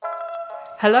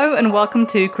Hello and welcome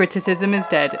to Criticism is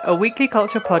Dead, a weekly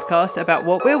culture podcast about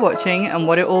what we're watching and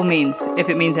what it all means, if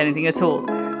it means anything at all.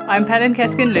 I'm Pelin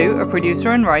Keskin-Liu, a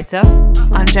producer and writer.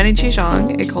 I'm Jenny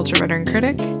Chi-Zhang, a culture veteran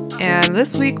critic, and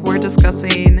this week we're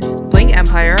discussing Bling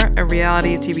Empire, a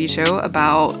reality TV show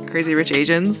about Crazy Rich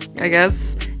Asians, I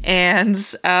guess, and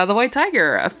The White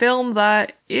Tiger, a film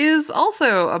that is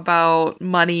also about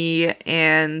money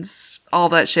and all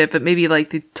that shit, but maybe like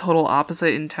the total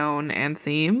opposite in tone and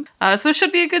theme. So it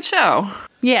should be a good show.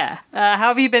 Yeah. How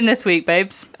have you been this week,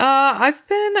 babes? I've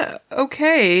been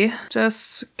okay.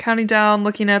 Just counting down,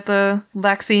 looking at the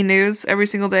vaccine news every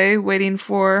single day, waiting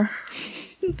for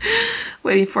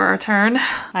our turn.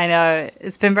 I know.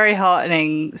 It's been very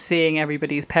heartening seeing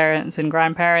everybody's parents and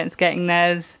grandparents getting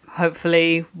theirs.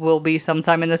 Hopefully will be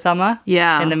sometime in the summer.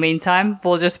 Yeah. In the meantime,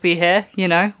 we'll just be here,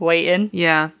 waiting.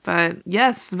 Yeah, but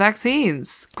yes,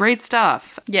 vaccines. Great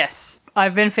stuff. Yes.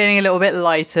 I've been feeling a little bit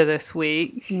lighter this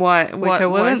week. What? Why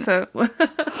so?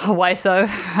 Why so?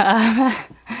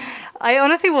 I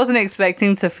honestly wasn't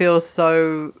expecting to feel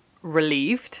so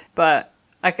relieved, but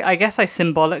I guess I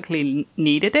symbolically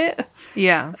needed it.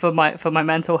 Yeah. For my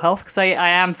mental health, because I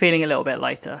am feeling a little bit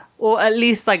lighter, or at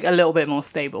least like a little bit more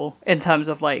stable in terms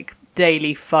of like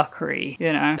daily fuckery,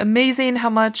 Amazing how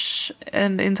much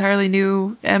an entirely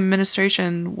new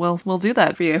administration will do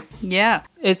that for you. Yeah,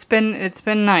 it's been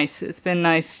nice. It's been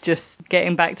nice just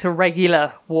getting back to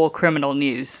regular war criminal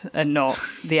news and not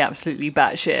the absolutely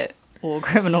batshit war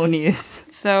criminal news.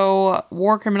 So,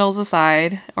 war criminals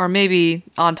aside, or maybe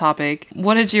on topic,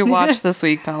 what did you watch this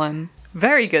week, Pelin?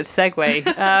 Very good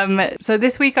segue. So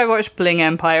this week I watched Bling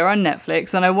Empire on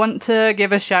Netflix, and I want to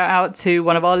give a shout out to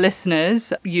one of our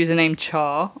listeners, username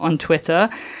Char on Twitter.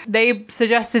 They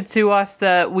suggested to us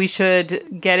that we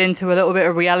should get into a little bit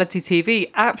of reality TV.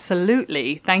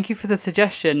 Absolutely. Thank you for the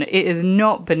suggestion. It is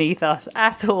not beneath us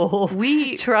at all.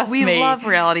 We me. Love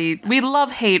reality. We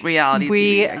love hate reality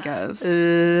TV, I guess.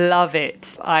 Love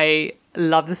it. I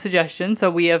love the suggestion. So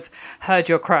we have heard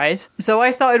your cries. So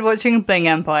I started watching Bling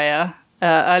Empire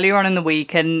earlier on in the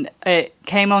week, and it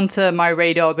came onto my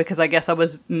radar because I guess I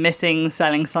was missing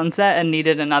Selling Sunset and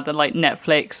needed another like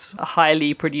Netflix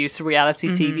highly produced reality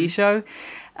TV show.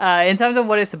 In terms of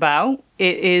what it's about,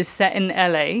 it is set in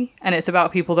LA, and it's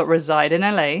about people that reside in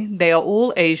LA. They are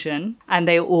all Asian, and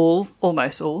they are all,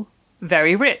 almost all,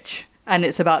 very rich. And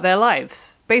it's about their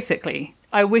lives, basically.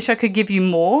 I wish I could give you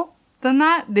more than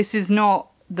that. This is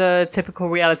not the typical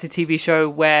reality TV show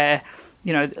where,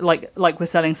 like with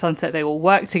Selling Sunset, they all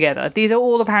work together. These are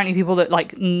all apparently people that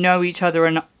like know each other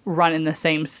and run in the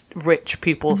same rich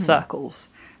people circles,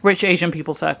 rich Asian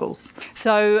people circles.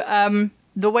 So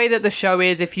the way that the show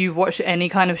is, if you've watched any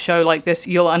kind of show like this,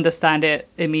 you'll understand it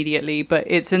immediately. But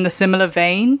it's in the similar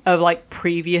vein of like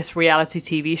previous reality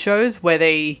TV shows where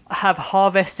they have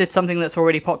harvested something that's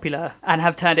already popular and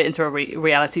have turned it into a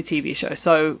reality TV show.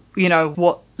 So,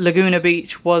 what Laguna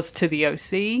Beach was to the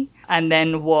OC, and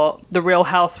then what the Real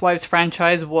Housewives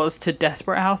franchise was to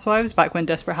Desperate Housewives, back when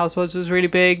Desperate Housewives was really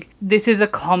big. This is a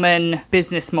common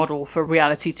business model for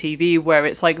reality TV where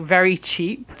it's like very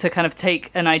cheap to kind of take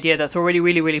an idea that's already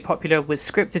really, really popular with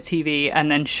scripted TV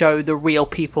and then show the real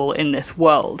people in this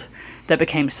world that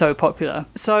became so popular.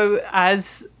 So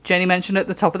as Jenny mentioned at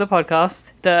the top of the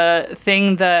podcast, the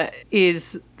thing that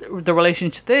is the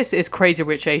relation to this is Crazy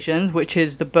Rich Asians, which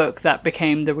is the book that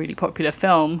became the really popular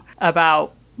film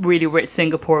about really rich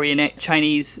Singaporean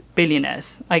Chinese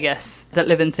billionaires, I guess, that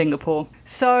live in Singapore.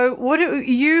 So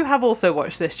you have also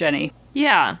watched this, Jenny?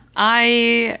 Yeah,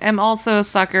 I am also a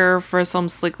sucker for some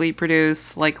slickly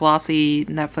produced, like glossy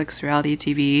Netflix reality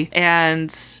TV.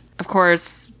 And of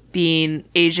course, being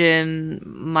Asian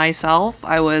myself,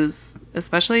 I was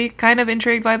especially kind of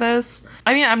intrigued by this.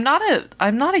 I mean, I'm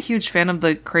not a huge fan of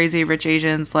the Crazy Rich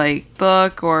Asians like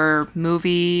book or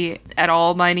movie at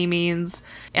all by any means.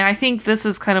 And I think this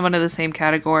is kind of under the same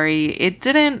category. It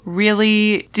didn't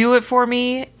really do it for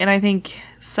me, and I think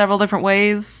several different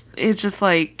ways. It's just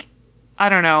like, I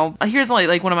don't know. Here's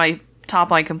like one of my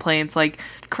top line complaints, like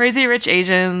Crazy Rich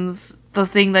Asians, the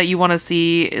thing that you want to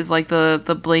see is like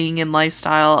the bling and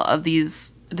lifestyle of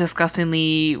these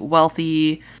disgustingly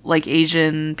wealthy like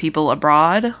Asian people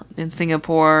abroad in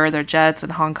Singapore, their jets in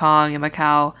Hong Kong and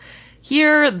Macau.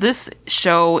 Here, this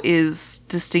show is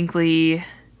distinctly,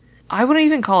 I wouldn't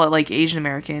even call it like Asian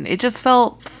American. It just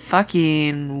felt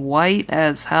fucking white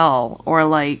as hell, or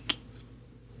like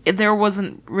there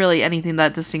wasn't really anything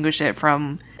that distinguished it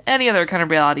from any other kind of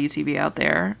reality TV out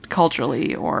there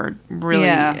culturally, or really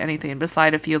anything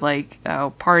beside a few like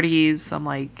parties, some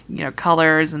like, you know,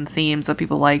 colors and themes that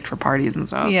people liked for parties and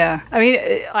stuff. Yeah. I mean,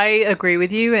 I agree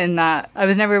with you in that I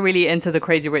was never really into the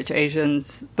Crazy Rich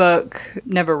Asians book,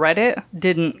 never read it,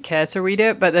 didn't care to read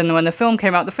it. But then when the film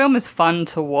came out, the film is fun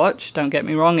to watch, don't get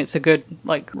me wrong. It's a good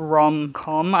like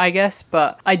rom-com, I guess,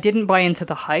 but I didn't buy into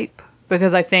the hype.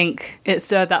 Because I think it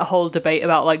stirred that whole debate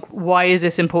about, like, why is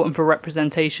this important for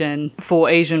representation for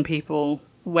Asian people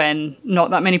when not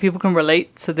that many people can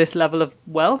relate to this level of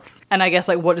wealth? And I guess,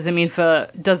 like, what does it mean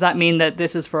does that mean that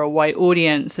this is for a white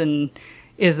audience? And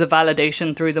is the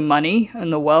validation through the money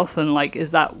and the wealth? And, like,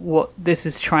 is that what this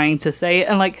is trying to say?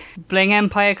 And, like, Bling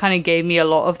Empire kind of gave me a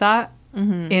lot of that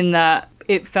in that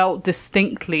it felt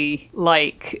distinctly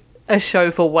like a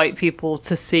show for white people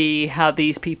to see how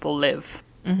these people live.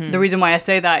 The reason why I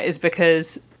say that is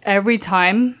because every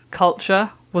time culture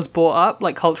was brought up,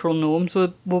 like cultural norms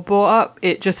were brought up,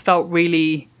 it just felt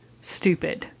really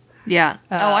stupid. Yeah.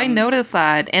 I noticed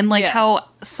that. And like how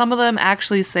some of them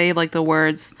actually say like the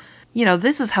words, you know,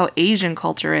 this is how Asian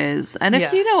culture is. And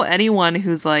if you know anyone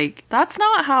who's like, that's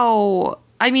not how,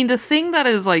 I mean, the thing that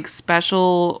is like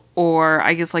special or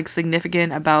I guess like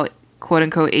significant about quote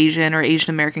unquote Asian or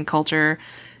Asian American culture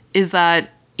is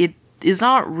that is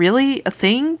not really a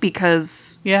thing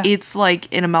because it's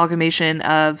like an amalgamation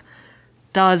of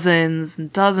dozens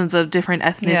and dozens of different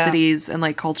ethnicities and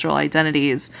like cultural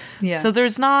identities. Yeah. So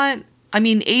there's not, I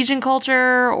mean, Asian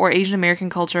culture or Asian American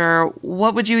culture,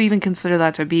 what would you even consider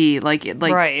that to be? Like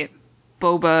right.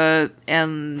 Boba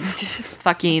and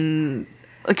fucking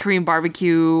a Korean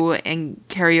barbecue and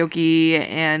karaoke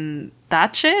and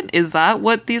that shit? Is that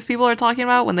what these people are talking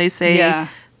about when they say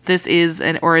this is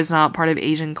or is not part of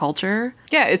Asian culture?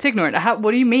 Yeah, it's ignorant. What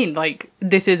do you mean? Like,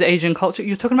 this is Asian culture?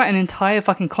 You're talking about an entire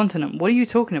fucking continent. What are you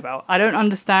talking about? I don't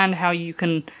understand how you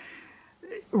can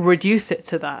reduce it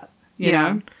to that, you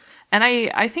know? And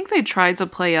I think they tried to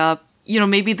play up, you know,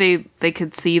 maybe they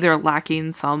could see they're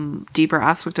lacking some deeper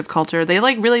aspect of culture. They,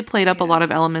 like, really played up a lot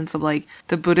of elements of, like,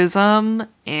 the Buddhism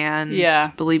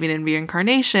and believing in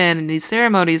reincarnation and these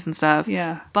ceremonies and stuff.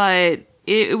 Yeah. But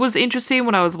it was interesting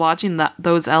when I was watching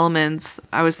those elements.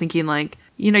 I was thinking, like,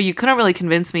 you know, you couldn't really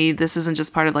convince me this isn't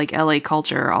just part of, like, LA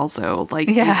culture also. Like,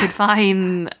 you could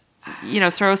find, you know,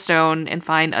 throw a stone and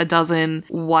find a dozen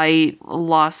white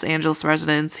Los Angeles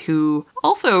residents who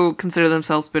also consider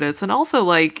themselves Buddhists and also,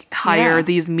 like, hire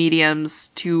these mediums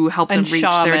to help them reach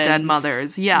their dead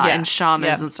mothers. And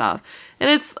shamans and stuff. And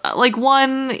it's, like,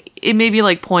 it maybe,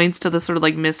 like, points to the sort of,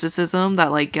 like, mysticism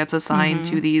that, like, gets assigned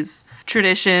to these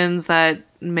traditions that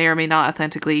may or may not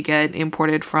authentically get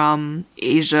imported from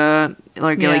Asia,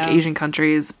 like Asian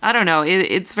countries. I don't know.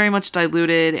 It's very much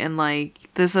diluted and, like,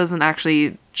 this doesn't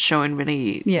actually show in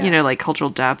any, you know, like, cultural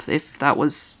depth if that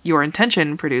was your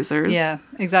intention, producers. Yeah,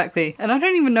 exactly. And I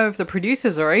don't even know if the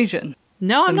producers are Asian.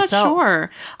 No, I'm not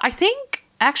sure. I think...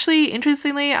 Actually,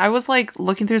 interestingly, I was, like,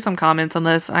 looking through some comments on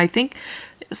this, and I think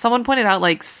someone pointed out,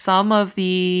 like, some of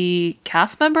the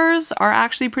cast members are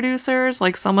actually producers.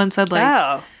 Like, someone said,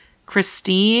 like,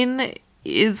 Christine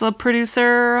is a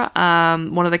producer.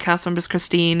 One of the cast members,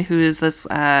 Christine, who is this,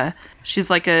 she's,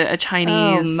 like, a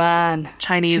Chinese... Oh, man.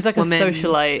 Chinese she's like woman. A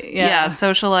socialite. Yeah, a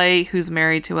socialite who's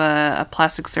married to a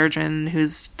plastic surgeon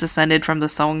who's descended from the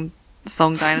Song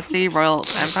Dynasty, Royal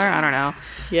Empire. I don't know.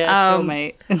 Yeah, sure,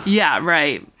 mate. Yeah,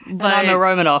 right. But I'm a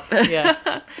Romanov. Yeah.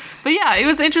 But yeah, it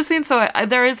was interesting. So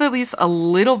there is at least a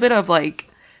little bit of like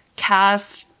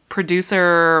cast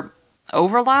producer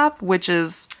overlap, which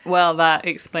is that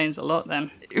explains a lot then.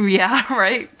 Yeah,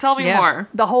 right. Tell me more.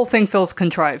 The whole thing feels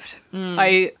contrived.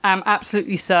 I am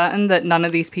absolutely certain that none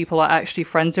of these people are actually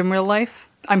friends in real life.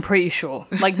 I'm pretty sure.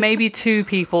 Like, maybe 2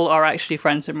 people are actually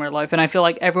friends in real life. And I feel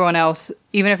like everyone else,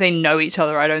 even if they know each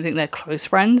other, I don't think they're close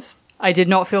friends. I did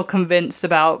not feel convinced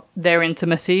about their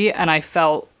intimacy. And I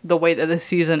felt the way that the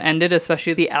season ended,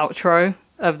 especially the outro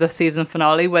of the season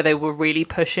finale, where they were really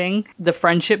pushing the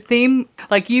friendship theme.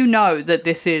 Like, you know that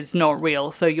this is not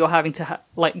real. So you're having to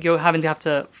have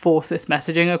to force this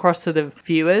messaging across to the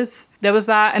viewers. There was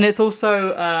that. And it's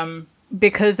also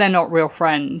because they're not real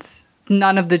friends,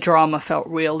 none of the drama felt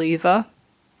real either.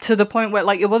 To the point where,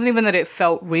 like, it wasn't even that it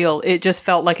felt real. It just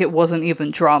felt like it wasn't even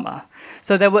drama.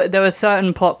 So there were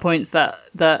certain plot points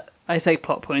that I say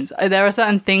plot points. There are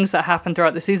certain things that happen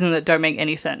throughout the season that don't make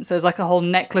any sense. There's like a whole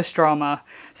necklace drama.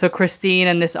 So Christine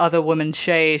and this other woman,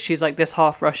 Shay, she's like this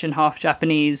half Russian, half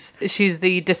Japanese. She's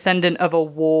the descendant of a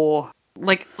war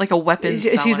like a weapons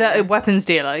She's seller. a weapons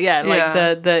dealer, yeah.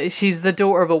 Like she's the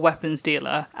daughter of a weapons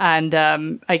dealer, and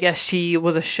I guess she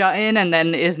was a shut-in, and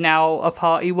then is now a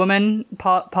party woman,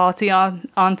 party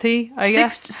auntie. I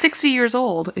guess 60 years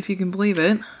old, if you can believe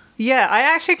it. Yeah, I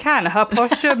actually can. Her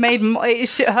posture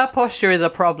her posture is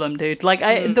a problem, dude. Like,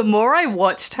 the more I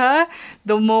watched her,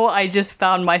 the more I just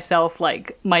found myself,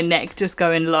 like, my neck just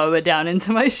going lower down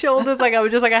into my shoulders. Like, I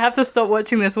was just like, I have to stop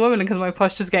watching this woman because my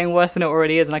posture's getting worse than it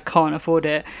already is, and I can't afford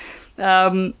it.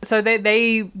 So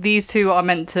these two are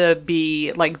meant to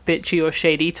be like bitchy or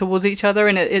shady towards each other,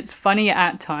 and it's funny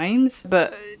at times,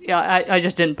 but yeah, I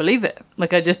just didn't believe it.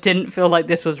 Like, I just didn't feel like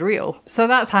this was real. So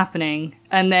that's happening.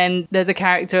 And then there's a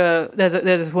character, there's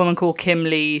this woman called Kim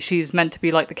Lee. She's meant to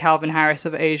be like the Calvin Harris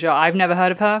of Asia. I've never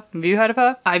heard of her. Have you heard of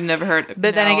her? I've never heard.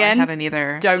 But then again, I haven't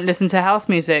either. Don't listen to house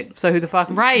music. So who the fuck?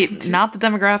 Right, not the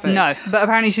demographic. No, but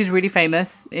apparently she's really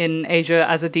famous in Asia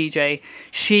as a DJ.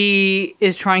 She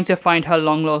is trying to find her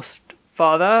long lost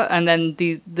father, and then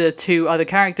the two other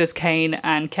characters, Kane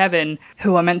and Kevin,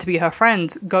 who are meant to be her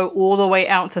friends, go all the way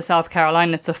out to South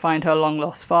Carolina to find her long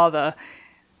lost father.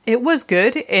 It was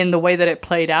good in the way that it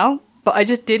played out, but I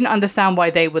just didn't understand why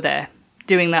they were there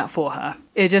doing that for her.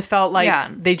 It just felt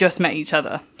like they just met each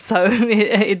other, so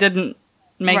it didn't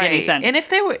make any sense. And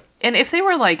if they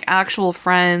were like actual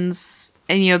friends,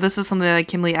 and you know, this is something that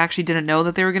Kim Lee actually didn't know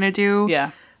that they were gonna do.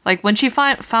 Yeah, like when she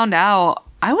found out,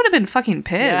 I would have been fucking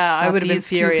pissed. Yeah, I would have been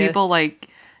furious. Two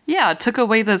people took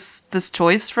away this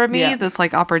choice from me, this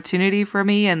like opportunity for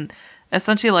me, and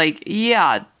essentially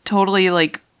totally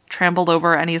like trampled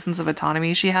over any sense of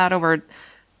autonomy she had over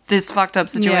this fucked up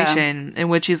situation in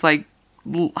which he's like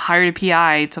hired a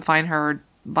PI to find her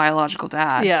biological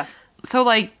dad. Yeah. So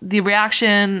like the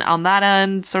reaction on that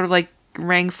end sort of like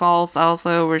rang false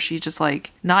also, where she's just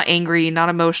like not angry, not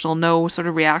emotional, no sort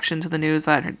of reaction to the news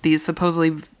that these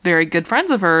supposedly very good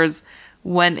friends of hers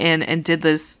went in and did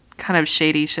this kind of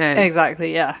shady shit.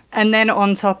 Exactly, yeah. And then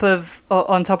on top of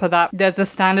that, there's a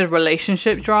standard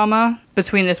relationship drama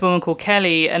between this woman called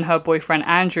Kelly and her boyfriend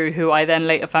Andrew, who I then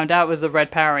later found out was the Red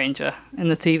Power Ranger in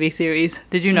the TV series.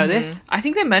 Did you know this? I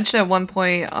think they mentioned at one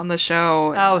point on the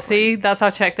show. Oh, see? That's how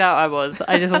checked out I was.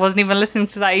 I just wasn't even listening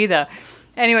to that either.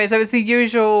 Anyway, so it's the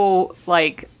usual,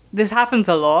 like, this happens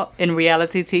a lot in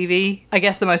reality TV. I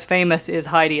guess the most famous is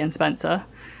Heidi and Spencer,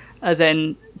 as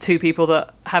in two people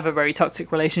that have a very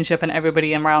toxic relationship and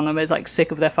everybody around them is like sick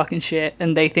of their fucking shit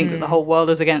and they think that the whole world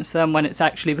is against them, when it's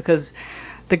actually because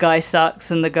the guy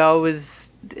sucks and the girl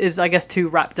is I guess too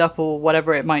wrapped up or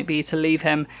whatever it might be to leave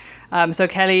him. So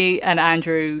Kelly and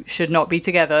Andrew should not be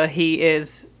together. He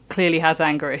clearly has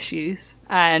anger issues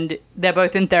and they're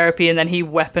both in therapy, and then he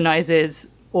weaponizes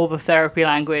all the therapy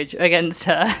language against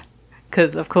her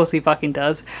because of course he fucking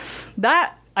does.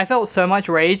 That I felt so much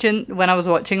rage when I was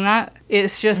watching that.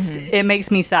 It's just, it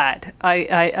makes me sad.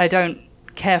 I don't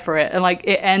care for it. And like,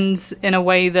 it ends in a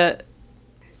way that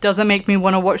doesn't make me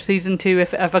want to watch season 2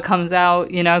 if it ever comes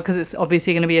out, you know, because it's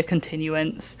obviously going to be a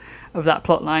continuance of that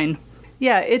plot line.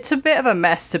 Yeah, it's a bit of a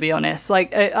mess, to be honest.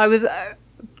 Like, I was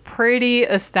pretty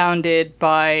astounded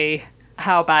by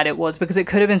how bad it was, because it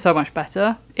could have been so much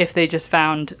better if they just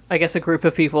found, I guess, a group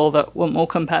of people that were more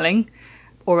compelling,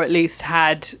 or at least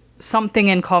had something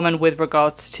in common with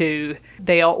regards to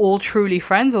they are all truly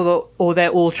friends or they're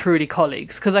all truly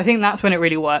colleagues, because I think that's when it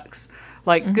really works.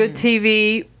 Like good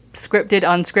TV, scripted,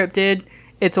 unscripted,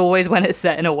 it's always when it's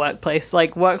set in a workplace.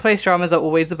 Like workplace dramas are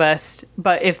always the best,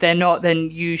 but if they're not,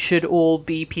 then you should all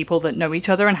be people that know each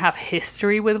other and have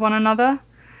history with one another,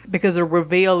 because a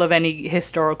reveal of any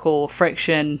historical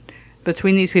friction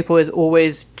between these people is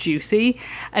always juicy,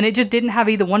 and it just didn't have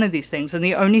either one of these things. And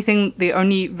the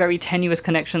only very tenuous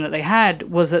connection that they had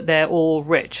was that they're all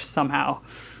rich somehow.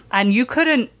 And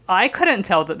I couldn't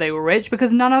tell that they were rich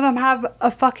because none of them have a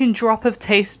fucking drop of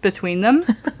taste between them.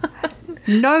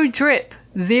 No drip,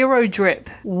 zero drip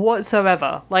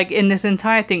whatsoever. Like in this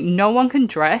entire thing, no one can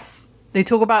dress. They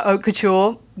talk about haute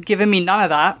couture, giving me none of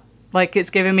that. Like it's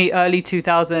giving me early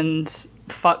 2000s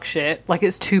fuck shit. Like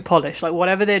it's too polished. Like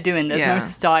whatever they're doing, there's no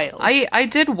style. I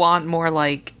did want more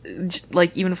like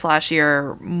even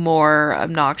flashier, more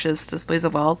obnoxious displays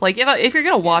of wealth. Like if you're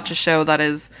gonna watch a show that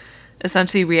is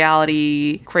essentially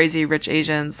reality crazy rich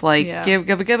Asians, like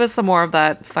give us some more of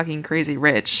that fucking crazy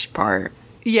rich part.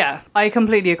 Yeah, I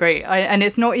completely agree. And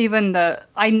it's not even that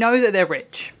I know that they're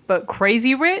rich, but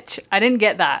crazy rich, I didn't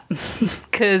get that.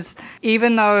 Because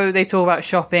even though they talk about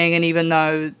shopping and even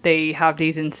though they have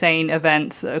these insane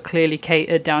events that are clearly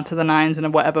catered down to the nines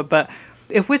and whatever, but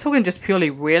if we're talking just purely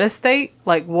real estate,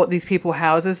 like what these people's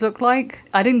houses look like,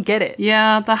 I didn't get it.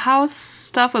 Yeah, the house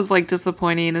stuff was like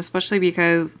disappointing, especially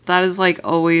because that is like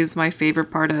always my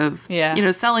favorite part of,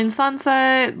 Selling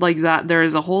Sunset. Like that, there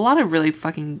is a whole lot of really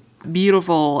fucking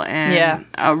beautiful and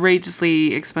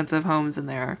outrageously expensive homes in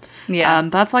there. Yeah.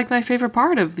 That's like my favorite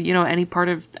part of, any part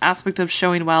of aspect of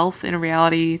showing wealth in a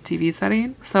reality TV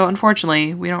setting. So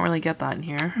unfortunately, we don't really get that in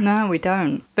here. No, we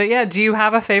don't. But yeah, do you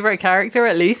have a favorite character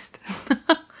at least?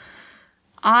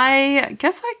 I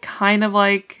guess I kind of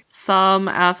like some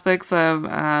aspects of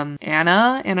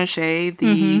Anna Shay,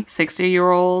 the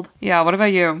 60-year-old. Yeah, what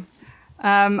about you?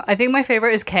 I think my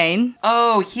favorite is Kane.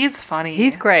 Oh, he's funny.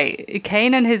 He's great.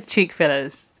 Kane and his cheek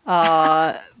fillers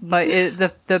are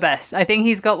the best. I think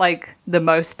he's got like the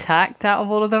most tact out of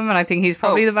all of them, and I think he's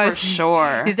probably the most. For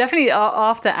sure. He's definitely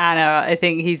after Anna. I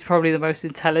think he's probably the most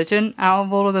intelligent out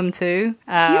of all of them too.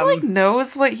 He like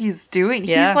knows what he's doing.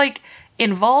 Yeah. He's like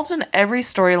involved in every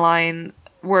storyline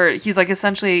where he's like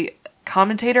essentially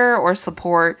commentator or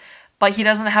support, but he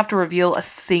doesn't have to reveal a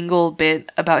single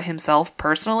bit about himself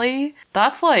personally.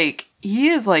 That's like, he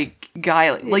is like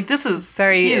guile. Like he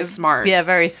is smart. Yeah,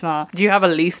 very smart. Do you have a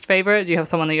least favorite? Do you have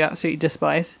someone that you absolutely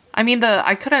despise? I mean,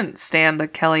 I couldn't stand the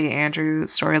Kelly Andrew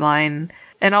storyline.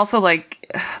 And also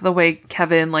like the way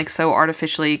Kevin like so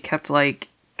artificially kept like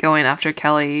going after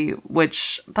Kelly,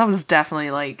 which that was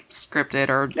definitely like scripted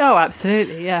or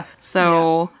absolutely, yeah.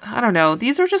 So I don't know,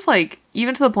 these are just like,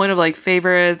 even to the point of like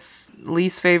favorites,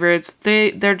 least favorites,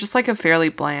 they're just like a fairly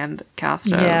bland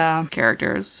cast of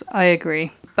characters. I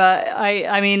agree. But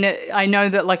I mean, I know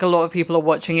that like a lot of people are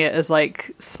watching it as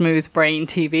like smooth brain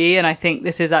TV, and I think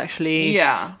this is actually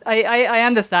I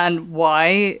understand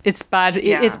why it's bad.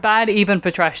 It's bad even for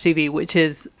trash TV, which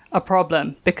is a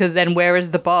problem, because then where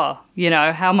is the bar?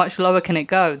 How much lower can it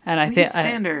go? And I think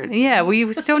standards.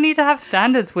 We still need to have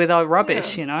standards with our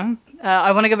rubbish.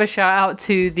 I want to give a shout out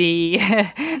to the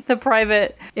the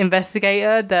private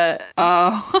investigator that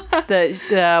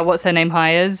what's her name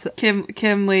hires.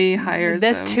 Kim Lee hires.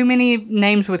 There's too many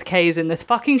names with K's in this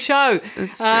fucking show.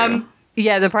 It's true.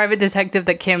 Yeah, the private detective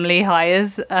that Kim Lee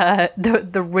hires,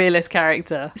 the realest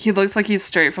character. He looks like he's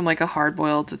straight from like a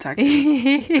hard-boiled detective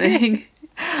thing.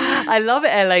 I love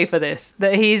LA for this.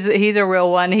 That he's a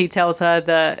real one. He tells her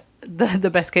that the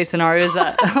best case scenario is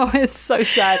that it's so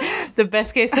sad. The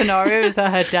best case scenario is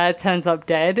that her dad turns up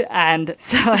dead, and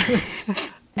so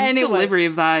anyway, delivery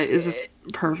of that is just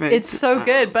perfect. It's so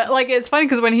good, but like it's funny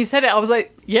because when he said it, I was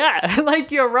like, yeah,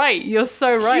 like you're right. You're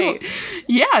so right.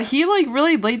 Yeah, he like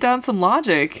really laid down some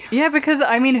logic. Yeah, because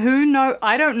I mean,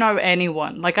 I don't know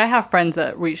anyone. Like I have friends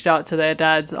that reached out to their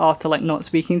dads after like not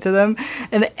speaking to them,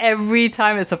 and every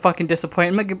time it's a fucking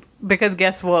disappointment because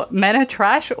guess what? Men are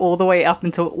trash all the way up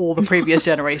until all the previous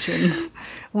generations.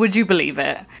 Would you believe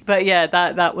it? But yeah,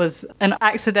 that was an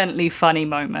accidentally funny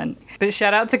moment. But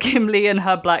shout out to Kim Lee and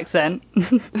her black scent.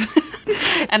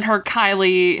 And her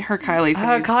Kylie face. Her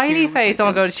Kylie face. Oh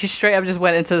my god, she straight up just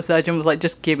went into the surgeon and was like,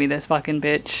 just give me this fucking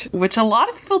bitch. Which a lot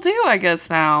of people do, I guess,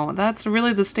 now. That's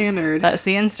really the standard. That's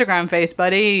the Instagram face,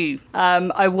 buddy.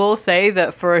 I will say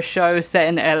that for a show set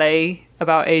in LA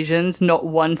about Asians, not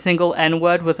one single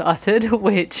N-word was uttered,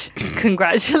 which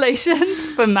congratulations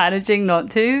for managing not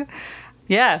to.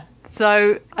 Yeah.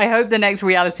 So I hope the next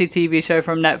reality TV show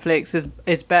from Netflix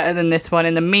is better than this one.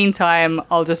 In the meantime,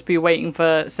 I'll just be waiting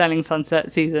for Selling Sunset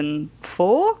season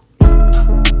 4.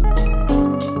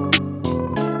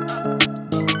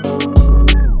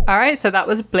 All right, so that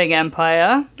was Bling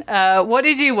Empire. What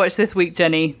did you watch this week,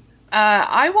 Jenny?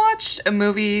 I watched a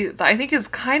movie that I think is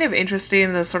kind of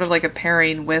interesting as sort of like a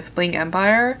pairing with Bling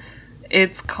Empire.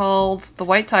 It's called The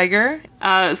White Tiger.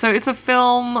 So it's a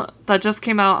film that just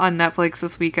came out on Netflix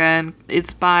this weekend.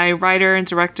 It's by writer and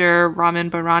director Ramin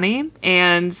Bahrani,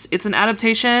 and it's an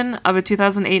adaptation of a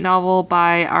 2008 novel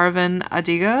by Aravind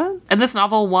Adiga. And this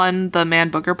novel won the Man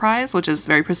Booker Prize, which is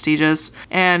very prestigious.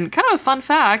 And kind of a fun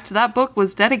fact, that book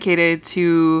was dedicated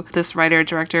to this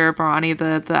writer-director Bahrani,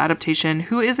 the adaptation,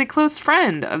 who is a close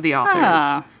friend of the authors.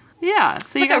 Ah. Yeah,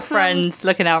 so you got friends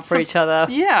looking out for each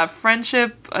other. Yeah,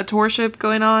 friendship, a tourship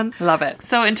going on. Love it.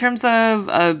 So in terms of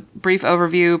a brief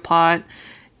overview plot,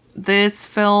 this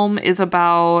film is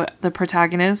about the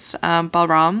protagonist,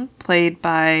 Balram, played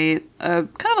by a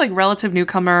kind of like relative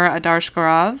newcomer, Adarsh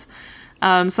Gaurav.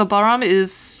 So Balram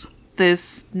is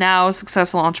this now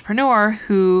successful entrepreneur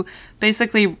who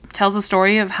basically tells a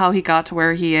story of how he got to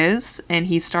where he is, and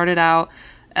he started out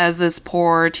as this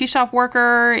poor tea shop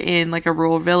worker in like a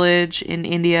rural village in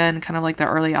India in kind of like the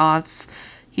early aughts.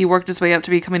 He worked his way up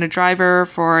to becoming a driver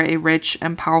for a rich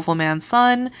and powerful man's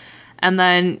son. And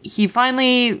then he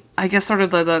finally, I guess sort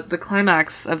of the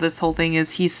climax of this whole thing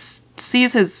is he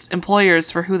sees his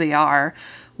employers for who they are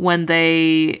when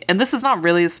they, and this is not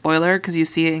really a spoiler because you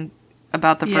see it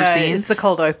about the first scene. It's the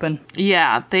cold open.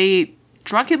 Yeah, they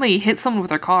drunkenly hit someone with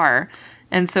their car.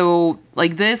 And so,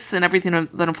 like, this and everything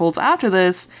that unfolds after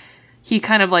this, he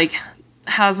kind of, like,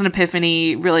 has an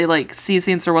epiphany, really, like, sees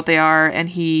things for what they are, and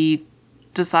he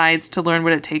decides to learn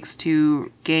what it takes to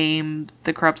game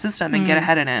the corrupt system and get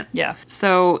ahead in it. Yeah.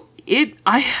 So,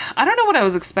 I don't know what I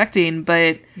was expecting,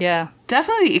 but Yeah.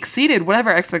 definitely exceeded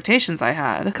whatever expectations I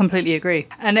had. Completely agree.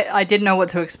 And I didn't know what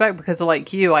to expect because,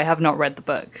 like you, I have not read the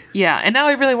book. Yeah, and now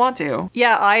I really want to.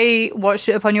 Yeah, I watched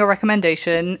it upon your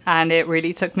recommendation, and it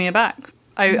really took me aback.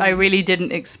 I really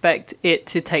didn't expect it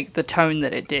to take the tone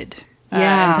that it did.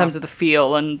 Yeah. In terms of the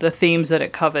feel and the themes that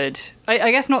it covered. I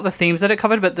guess not the themes that it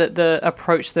covered, but the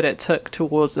approach that it took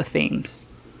towards the themes.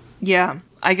 Yeah,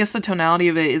 I guess the tonality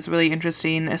of it is really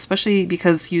interesting, especially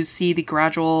because you see the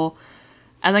gradual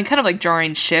and then kind of like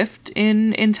jarring shift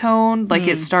in tone. Like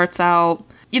it starts out,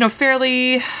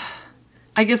 fairly,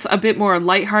 I guess, a bit more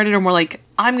lighthearted or more like,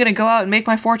 I'm going to go out and make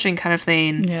my fortune kind of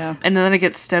thing. Yeah. And then it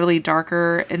gets steadily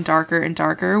darker and darker and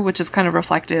darker, which is kind of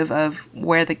reflective of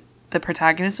where the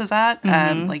protagonist is at,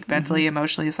 like mentally,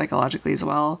 emotionally, psychologically as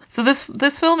well. So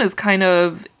this film is kind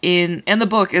of and the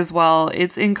book as well,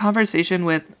 it's in conversation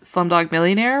with Slumdog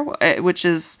Millionaire, which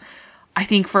is, I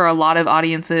think, for a lot of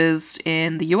audiences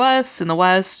in the US, in the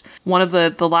West, one of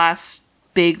the last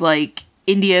big, like,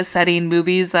 India setting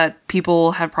movies that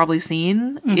people have probably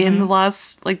seen in the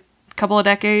last, like, couple of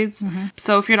decades.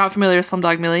 So if you're not familiar with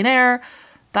Slumdog Millionaire,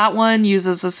 that one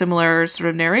uses a similar sort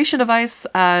of narration device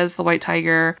as The White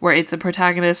Tiger, where it's a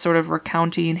protagonist sort of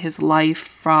recounting his life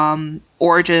from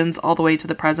origins all the way to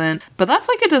the present. But that's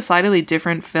like a decidedly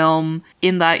different film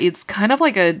in that it's kind of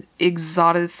like a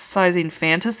exoticizing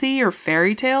fantasy or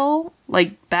fairy tale.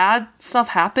 Like, bad stuff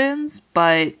happens,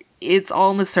 but it's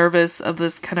all in the service of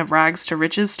this kind of rags to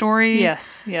riches story.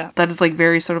 Yes, yeah. That is like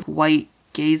very sort of white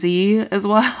gazy as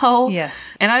well.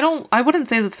 Yes. And I wouldn't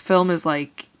say this film is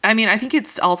like, I mean, I think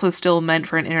it's also still meant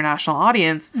for an international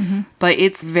audience, but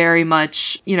it's very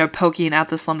much, poking at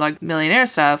the Slumdog Millionaire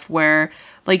stuff where,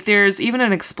 like, there's even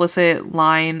an explicit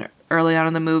line early on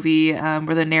in the movie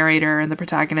where the narrator and the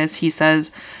protagonist, he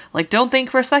says, like, don't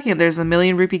think for a second there's a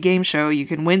million rupee game show you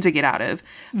can win to get out of,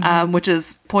 which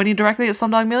is pointing directly at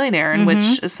Slumdog Millionaire, in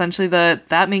which essentially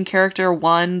that main character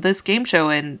won this game show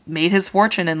and made his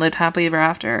fortune and lived happily ever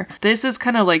after. This is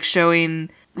kind of like showing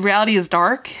reality is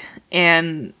dark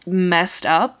and messed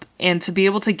up, and to be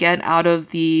able to get out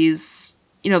of these,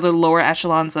 the lower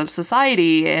echelons of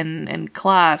society and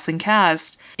class and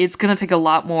caste, it's going to take a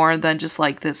lot more than just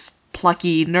like this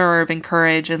plucky nerve and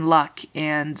courage and luck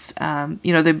and,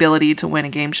 the ability to win a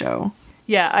game show.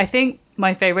 Yeah, I think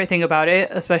my favorite thing about it,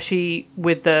 especially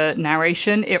with the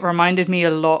narration, it reminded me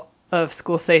a lot of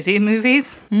Scorsese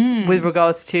movies with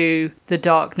regards to the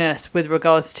darkness, with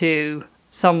regards to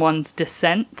someone's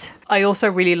descent. I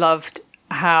also really loved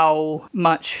how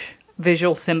much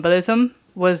visual symbolism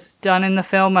was done in the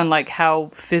film and like how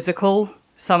physical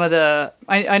some of the...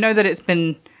 I know that it's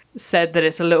been said that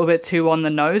it's a little bit too on the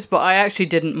nose, but I actually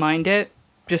didn't mind it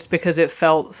just because it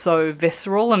felt so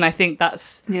visceral, and I think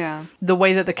that's the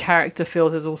way that the character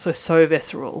feels is also so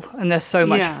visceral, and there's so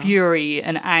much fury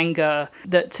and anger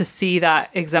that to see that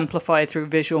exemplified through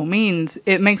visual means,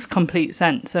 it makes complete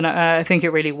sense, and I think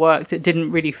it really worked. It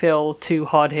didn't really feel too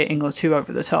hard-hitting or too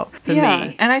over the top for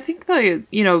me. And I think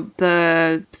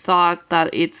the thought that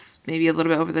it's maybe a little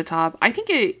bit over the top, I think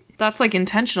that's like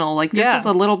intentional. Like, this is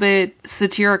a little bit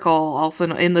satirical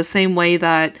also, in the same way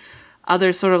that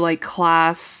other sort of like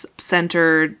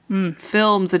class-centered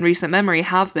films in recent memory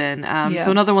have been. So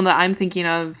another one that I'm thinking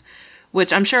of,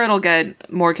 which I'm sure it'll get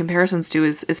more comparisons to,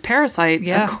 is Parasite,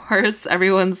 of course,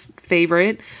 everyone's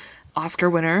favorite Oscar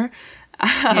winner.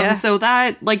 So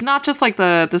that, like, not just like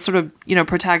the sort of,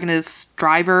 protagonist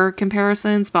driver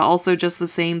comparisons, but also just the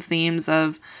same themes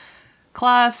of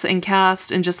class and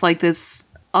caste and just like this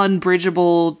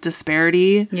unbridgeable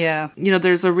disparity.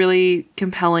 There's a really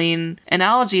compelling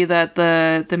analogy that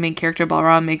the main character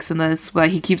Balram makes in this,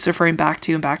 that he keeps referring back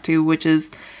to, which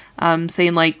is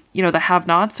saying, like, the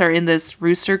have-nots are in this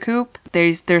rooster coop.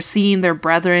 They're seeing their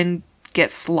brethren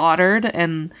get slaughtered,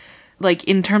 and like,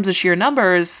 in terms of sheer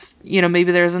numbers,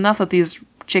 maybe there's enough that these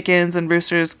chickens and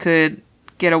roosters could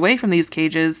get away from these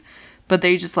cages, but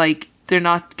they just, like, they're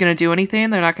not going to do anything.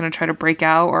 They're not going to try to break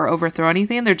out or overthrow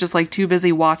anything. They're just, like, too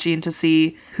busy watching to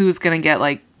see who's going to get,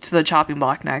 like, to the chopping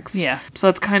block next. Yeah. So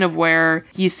that's kind of where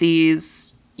he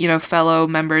sees fellow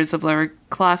members of lower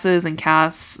classes and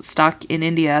castes stuck in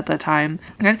India at that time.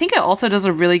 And I think it also does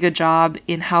a really good job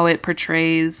in how it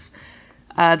portrays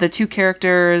the two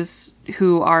characters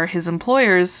who are his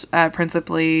employers,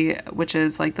 principally, which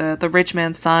is like the rich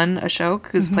man's son, Ashok,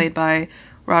 who's played by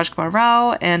Rajkumar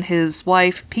Rao, and his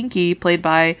wife, Pinky, played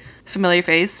by familiar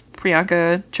face,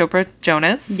 Priyanka Chopra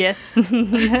Jonas. Yes.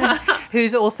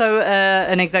 Who's also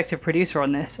an executive producer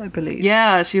on this, I believe.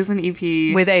 Yeah, she was an EP.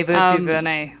 With Ava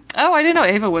DuVernay. Oh, I didn't know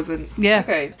Ava wasn't. Yeah.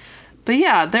 Okay. But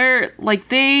yeah, they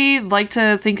like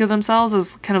to think of themselves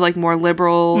as kind of like more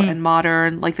liberal and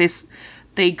modern. Like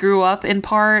they grew up in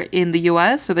part in the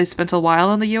US, or they spent a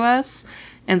while in the US.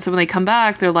 And so when they come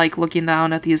back, they're like looking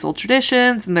down at these old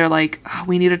traditions and they're like, oh,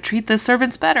 we need to treat the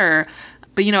servants better.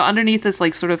 But, underneath this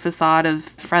like sort of facade of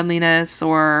friendliness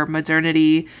or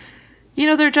modernity,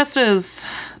 they're just as,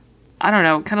 I don't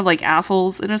know, kind of like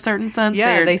assholes in a certain sense.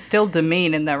 Yeah, they still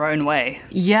demean in their own way.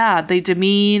 Yeah, they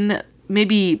demean.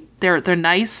 Maybe they're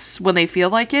nice when they feel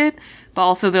like it, but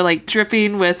also they're like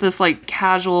dripping with this like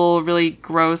casual, really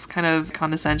gross kind of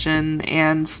condescension,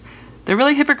 and they're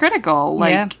really hypocritical.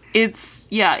 Like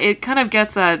it kind of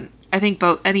gets at, I think,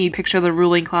 both any picture of the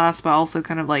ruling class, but also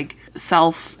kind of like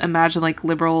self-imagined like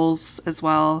liberals as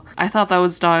well. I thought that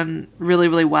was done really,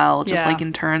 really well, just like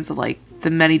in terms of like the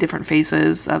many different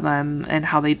faces of them and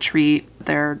how they treat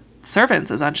their servants,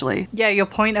 essentially. Yeah, your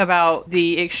point about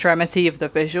the extremity of the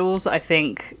visuals, I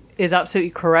think, is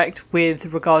absolutely correct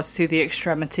with regards to the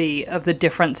extremity of the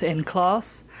difference in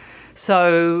class.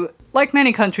 So, like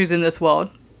many countries in this world,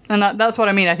 and that's what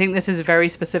I mean, I think this is very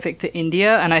specific to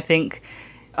India, and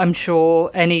I'm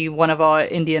sure any one of our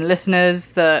Indian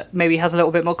listeners that maybe has a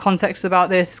little bit more context about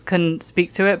this can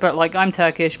speak to it, but like I'm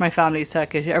Turkish, my family's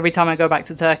Turkish. Every time I go back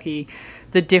to Turkey,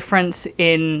 the difference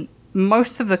in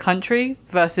most of the country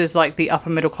versus like the upper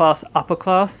middle class, upper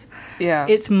class,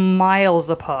 it's miles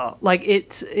apart. Like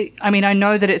I mean, I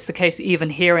know that it's the case even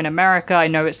here in America. I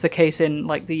know it's the case in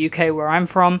like the UK where I'm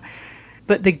from.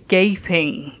 But the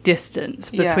gaping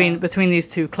distance between these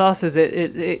two classes,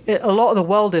 a lot of the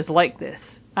world is like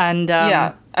this. And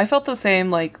I felt the same,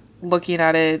 like, looking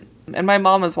at it. And my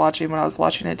mom was watching when I was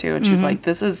watching it, too. And she's like,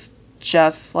 this is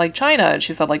just like China. And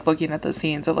she said, like, looking at the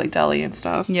scenes of, like, Delhi and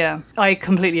stuff. Yeah, I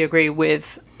completely agree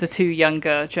with the two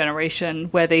younger generation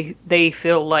where they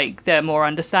feel like they're more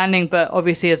understanding. But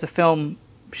obviously, as the film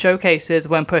showcases,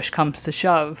 when push comes to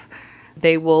shove,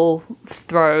 they will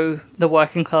throw the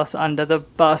working class under the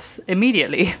bus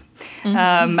immediately.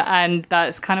 And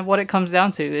that's kind of what it comes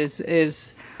down to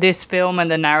is this film,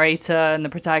 and the narrator and the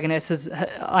protagonist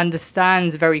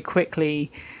understands very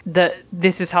quickly that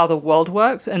this is how the world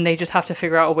works, and they just have to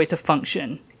figure out a way to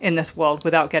function in this world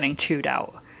without getting chewed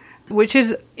out, which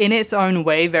is in its own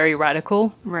way very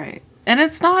radical. Right. And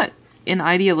it's not an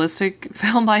idealistic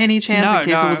film by any chance, in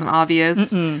case it wasn't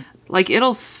obvious. Like,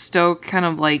 it'll stoke kind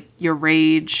of, like, your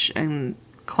rage and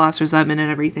class resentment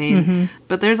and everything.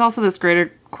 But there's also this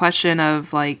greater question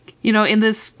of, like, in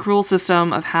this cruel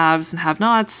system of haves and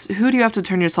have-nots, who do you have to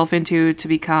turn yourself into to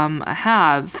become a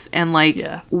have? And, like,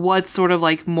 what sort of,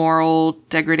 like, moral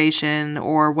degradation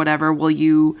or whatever will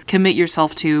you commit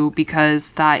yourself to,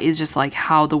 because that is just, like,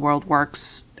 how the world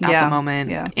works at the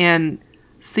moment. And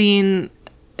seeing,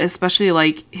 especially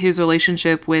like his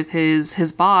relationship with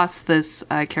his boss, this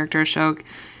character Ashok,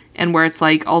 and where it's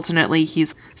like alternately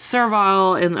he's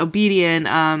servile and obedient,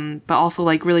 but also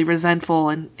like really resentful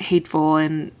and hateful,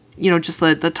 and just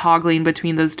the toggling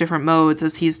between those different modes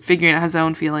as he's figuring out his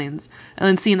own feelings, and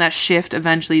then seeing that shift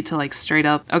eventually to like straight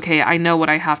up, okay, I know what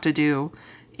I have to do,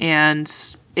 and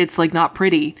it's like not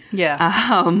pretty.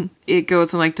 It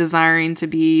goes from like desiring to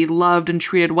be loved and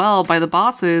treated well by the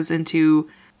bosses into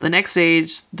the next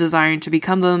stage desiring to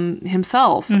become them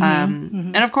himself.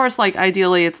 And of course, like,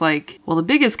 ideally it's like, well, the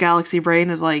biggest galaxy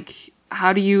brain is like,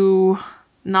 how do you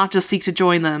not just seek to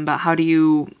join them, but how do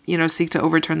you, seek to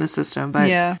overturn the system?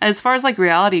 But as far as like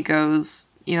reality goes,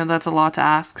 that's a lot to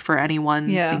ask for any one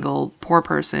single poor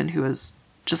person who has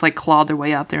just like clawed their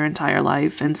way up their entire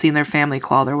life and seen their family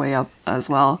claw their way up as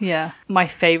well. My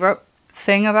favorite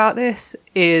thing about this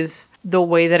is the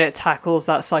way that it tackles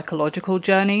that psychological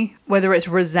journey, whether it's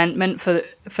resentment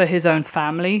for his own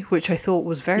family, which I thought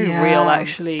was very real,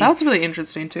 actually. That was really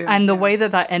interesting too. And the way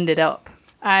that ended up.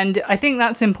 And I think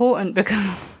that's important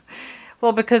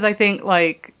because I think,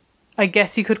 like, I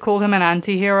guess you could call him an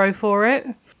anti-hero for it,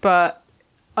 but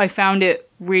I found it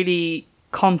really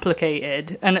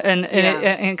complicated, and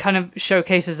it kind of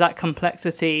showcases that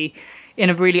complexity in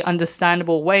a really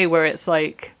understandable way, where it's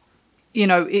like,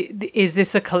 is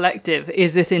this a collective?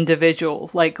 Is this individual?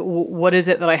 Like, what is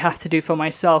it that I have to do for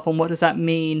myself? And what does that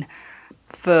mean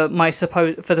for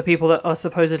for the people that are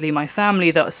supposedly my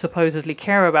family, that supposedly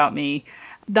care about me.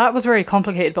 That was very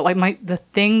complicated, but like the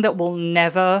scene that will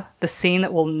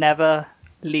never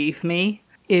leave me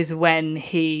is when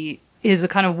he is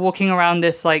kind of walking around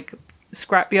this like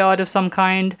scrapyard of some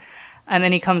kind, and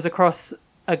then he comes across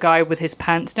a guy with his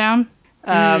pants down,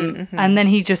 and then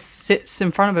he just sits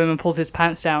in front of him and pulls his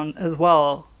pants down as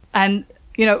well. And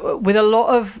you know, with a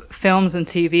lot of films and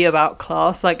TV about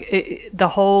class, like the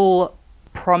whole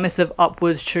promise of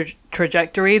upwards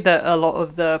trajectory that a lot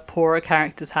of the poorer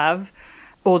characters have,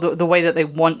 or the way that they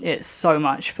want it so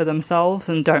much for themselves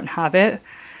and don't have it.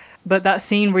 But that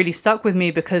scene really stuck with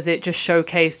me because it just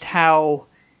showcased how,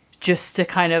 just to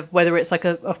kind of, whether it's like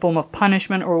a form of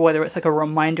punishment or whether it's like a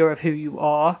reminder of who you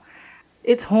are,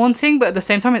 it's haunting, but at the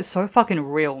same time it's so fucking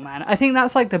real, man. I think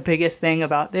that's like the biggest thing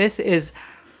about this is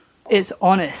it's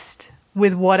honest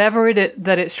with whatever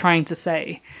that it's trying to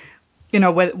say. You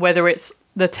know, whether it's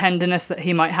the tenderness that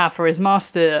he might have for his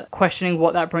master, questioning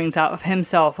what that brings out of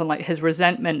himself, and like his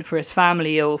resentment for his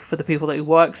family or for the people that he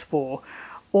works for.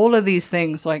 All of these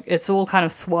things, like, it's all kind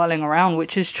of swirling around,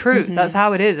 which is true. Mm-hmm. That's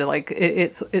how it is. Like,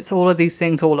 it's all of these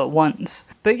things all at once.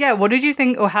 But yeah, what did you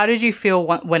think, or how did you feel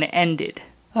when it ended?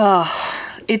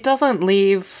 It doesn't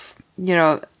leave, you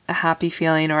know, a happy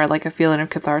feeling or like a feeling of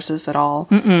catharsis at all.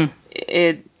 Mm-mm.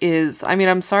 It is, I mean,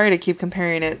 I'm sorry to keep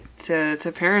comparing it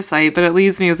to Parasite, but it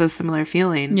leaves me with a similar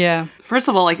feeling. Yeah. First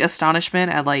of all, like,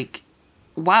 astonishment at, like,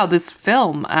 wow, this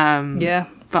film. Yeah.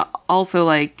 But also,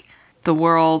 like, the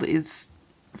world is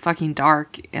fucking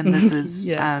dark, and this is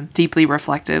yeah. Deeply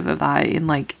reflective of that in,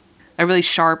 like, a really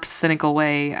sharp, cynical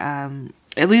way.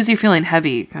 It leaves you feeling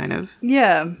heavy, kind of.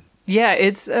 Yeah. Yeah,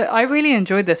 it's, I really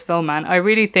enjoyed this film, man. I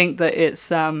really think that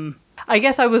it's, I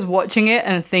guess I was watching it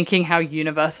and thinking how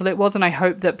universal it was, and I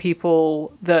hope that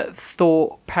people that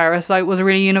thought Parasite was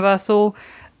really universal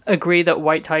agree that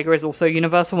White Tiger is also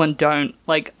universal and don't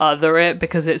like other it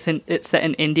because it's set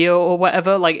in India or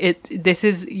whatever. Like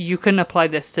you can apply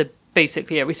this to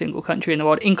basically every single country in the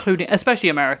world, including especially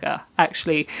America,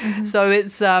 actually. Mm-hmm. So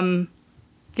it's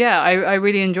yeah, I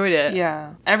really enjoyed it.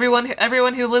 Yeah. Everyone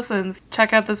who listens,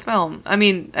 check out this film. I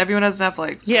mean, everyone has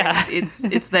Netflix. Right? Yeah.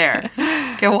 It's there.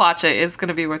 Go watch it. It's going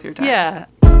to be worth your time. Yeah.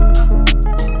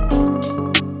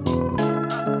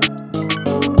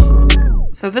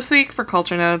 So this week for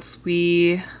Culture Notes,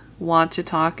 we want to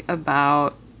talk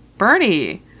about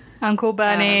Bernie. Uncle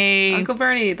Bernie. Uncle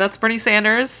Bernie. That's Bernie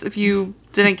Sanders, if you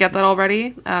didn't get that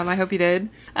already. I hope you did.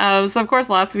 So, of course,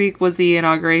 last week was the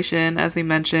inauguration, as we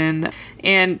mentioned.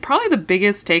 And probably the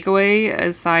biggest takeaway,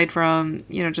 aside from,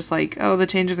 you know, just like, oh, the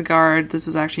change of the guard, this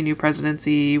is actually new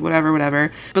presidency,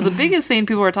 whatever. But the biggest thing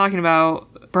people were talking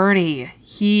about, Bernie,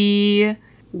 he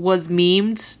was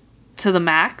memed to the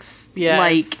max. Yeah,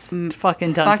 like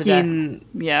fucking done to death.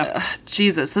 Yeah.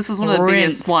 Jesus, this is one of the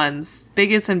biggest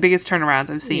turnarounds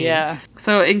I've seen. Yeah.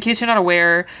 So in case you're not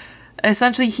aware,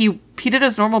 essentially he did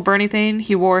his normal Bernie thing.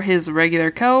 He wore his regular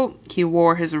coat. He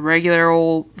wore his regular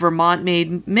old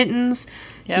Vermont-made mittens.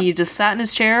 Yep. He just sat in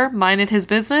his chair, minded his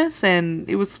business, and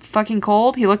it was fucking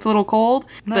cold. He looked a little cold.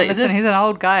 No, but listen, he's an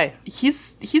old guy.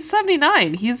 He's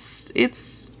 79.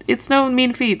 It's no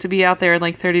mean feat to be out there in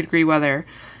like 30-degree weather.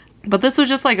 But this was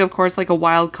just, like, of course, like a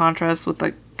wild contrast with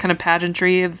the kind of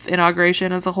pageantry of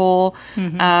inauguration as a whole.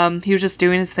 Mm-hmm. He was just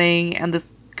doing his thing, and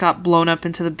this got blown up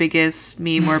into the biggest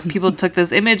meme where people took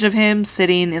this image of him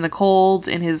sitting in the cold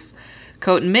in his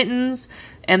coat and mittens,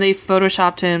 and they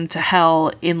photoshopped him to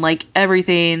hell in, like,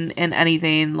 everything and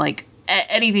anything, like,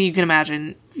 anything you can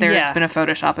imagine. There's been a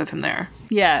Photoshop of him there.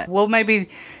 Yeah, we'll maybe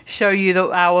show you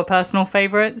our personal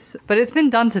favorites, but it's been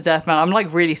done to death, man. I'm,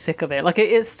 like, really sick of it. Like,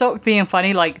 it stopped being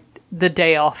funny, like, the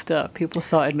day after people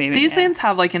started memeing. These things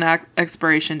have like an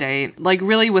expiration date, like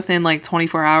really within like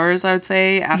 24 hours, I would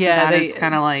say. After that, it's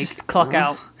kind of like just clock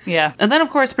out. Yeah. And then of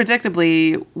course,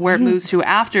 predictably, where it moves to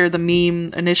after the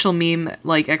initial meme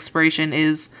like expiration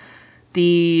is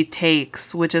the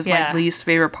takes, which is my least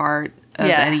favorite part of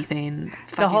anything.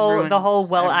 The whole well,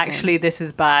 everything. Actually, this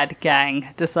is bad gang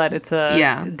decided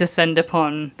to descend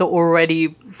upon the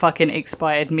already fucking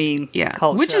expired meme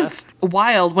culture. Which is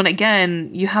wild when, again,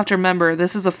 you have to remember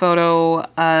this is a photo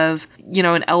of, you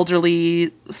know, an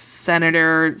elderly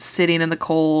senator sitting in the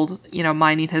cold, you know,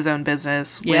 minding his own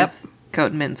business with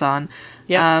coat and mittens on.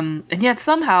 Yep. And yet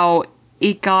somehow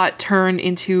it got turned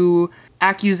into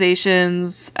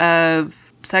accusations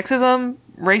of sexism,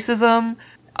 racism,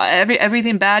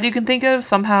 everything bad you can think of.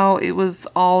 Somehow it was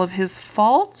all of his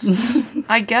fault.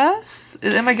 I guess.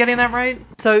 Am I getting that right?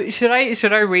 So should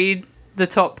I read the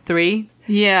top 3?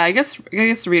 Yeah, I guess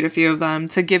read a few of them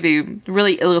to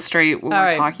really illustrate what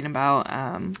we're talking about.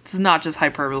 This is not just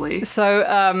hyperbole.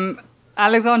 So,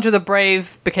 Alexandra the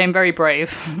Brave became very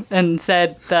brave and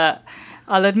said that,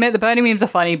 I'll admit the Bernie memes are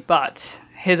funny, but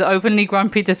his openly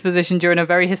grumpy disposition during a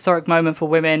very historic moment for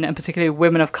women, and particularly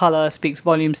women of color, speaks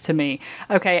volumes to me.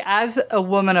 Okay, as a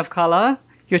woman of color,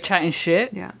 you're chatting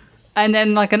shit. Yeah. And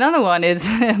then, like, another one is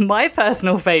my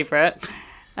personal favorite,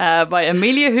 by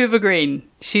Amelia Hoover Green.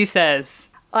 She says,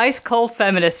 ice cold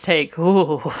feminist take.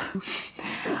 Ooh.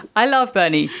 I love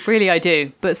Bernie. Really, I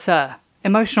do. But, sir,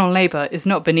 emotional labor is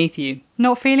not beneath you.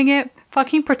 Not feeling it?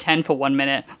 Fucking pretend for 1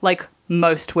 minute. Like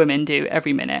most women do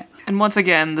every minute. And once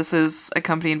again, this is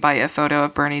accompanied by a photo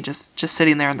of Bernie just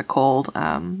sitting there in the cold,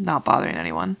 not bothering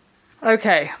anyone.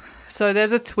 Okay, so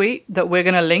there's a tweet that we're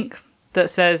going to link that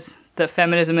says that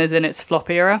feminism is in its flop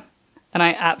era, and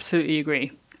I absolutely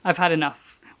agree. I've had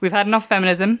enough. We've had enough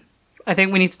feminism. I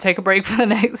think we need to take a break for the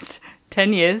next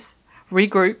 10 years,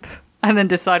 regroup, and then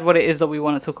decide what it is that we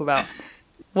want to talk about.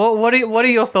 What are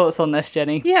your thoughts on this,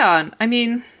 Jenny? Yeah, I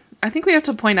mean, I think we have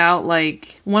to point out,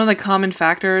 like, one of the common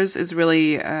factors is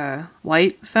really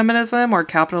white feminism, or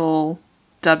capital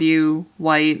W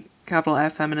white, capital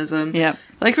F feminism. Yeah.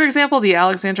 Like, for example, the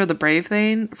Alexandra the Brave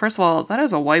thing. First of all, that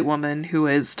is a white woman who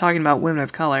is talking about women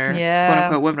of color. Yeah. Quote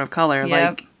unquote women of color. Yeah.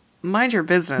 Like, mind your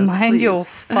business. Mind please. your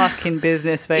fucking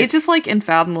business, babe. It's just, like,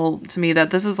 unfathomable to me that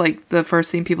this is, like, the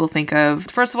first thing people think of.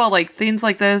 First of all, like, things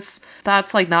like this,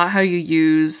 that's, like, not how you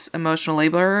use emotional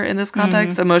labor in this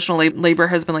context. Mm-hmm. Emotional labor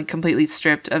has been, like, completely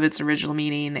stripped of its original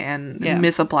meaning and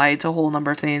misapplied to a whole number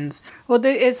of things. Well,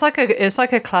 it's like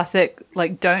a classic,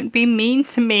 like, don't be mean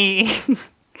to me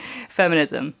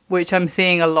feminism, which I'm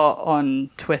seeing a lot on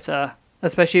Twitter,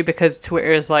 especially because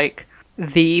Twitter is, like,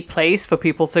 the place for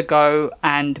people to go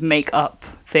and make up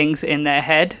things in their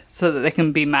head so that they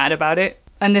can be mad about it.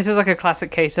 And this is like a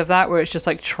classic case of that, where it's just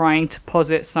like trying to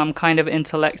posit some kind of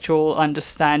intellectual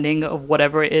understanding of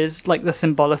whatever it is, like the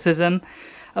symbolicism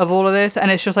of all of this.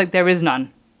 And it's just like, there is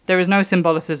none. There is no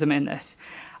symbolicism in this.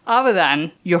 Other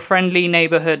than your friendly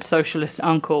neighborhood socialist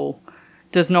uncle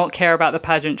does not care about the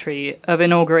pageantry of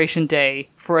Inauguration Day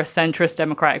for a centrist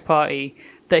Democratic Party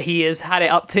that he has had it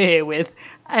up to here with.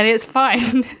 And it's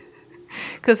fine,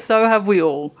 because so have we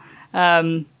all.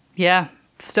 Yeah,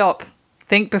 stop.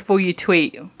 Think before you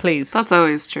tweet, please. That's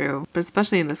always true, but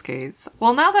especially in this case.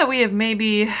 Well, now that we have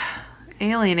maybe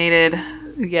alienated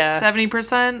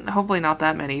 70%, hopefully not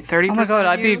that many, 30%. Oh my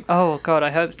god,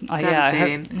 I hope.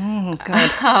 Devastating. Oh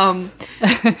god.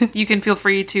 You can feel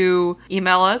free to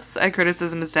email us at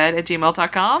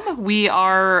criticismisdead@gmail.com. We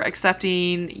are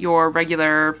accepting your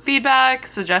regular feedback,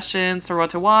 suggestions for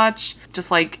what to watch, just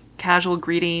like casual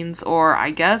greetings, or I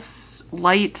guess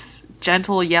light,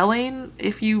 gentle yelling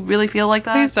if you really feel like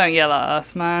that. Please don't yell at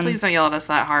us, man. Please don't yell at us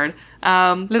that hard.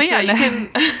 Listen, but yeah, you can.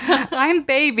 I'm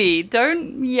baby.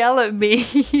 Don't yell at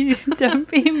me. Don't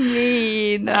be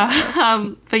mean.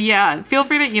 But yeah, feel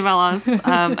free to email us.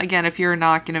 Again, if you're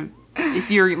not gonna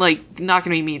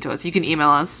be mean to us, you can email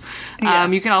us.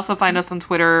 You can also find us on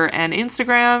Twitter and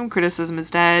Instagram. Criticism is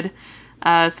Dead.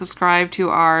 Subscribe to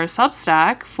our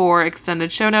Substack for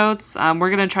extended show notes.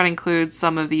 We're going to try to include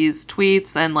some of these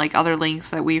tweets and like other links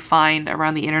that we find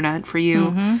around the internet for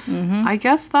you. I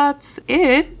guess that's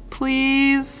it.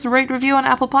 Please rate, review on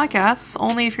Apple Podcasts,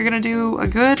 only if you're going to do a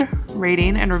good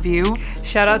rating and review.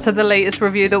 Shout out to the latest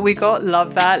review that we got.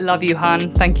 Love that. Love you,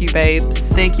 hun. Thank you,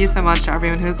 babes. Thank you so much to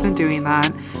everyone who's been doing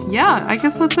that. Yeah, I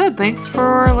guess that's it. Thanks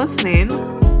for listening.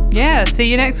 Yeah,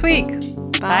 see you next week.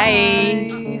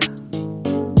 Bye.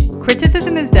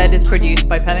 Criticism is Dead is produced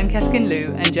by Pelin Keskin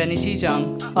Liu and Jenny G.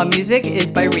 Jung. Our music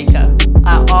is by Rika.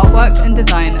 Our artwork and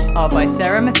design are by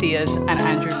Sarah Macias and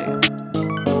Andrew Liu.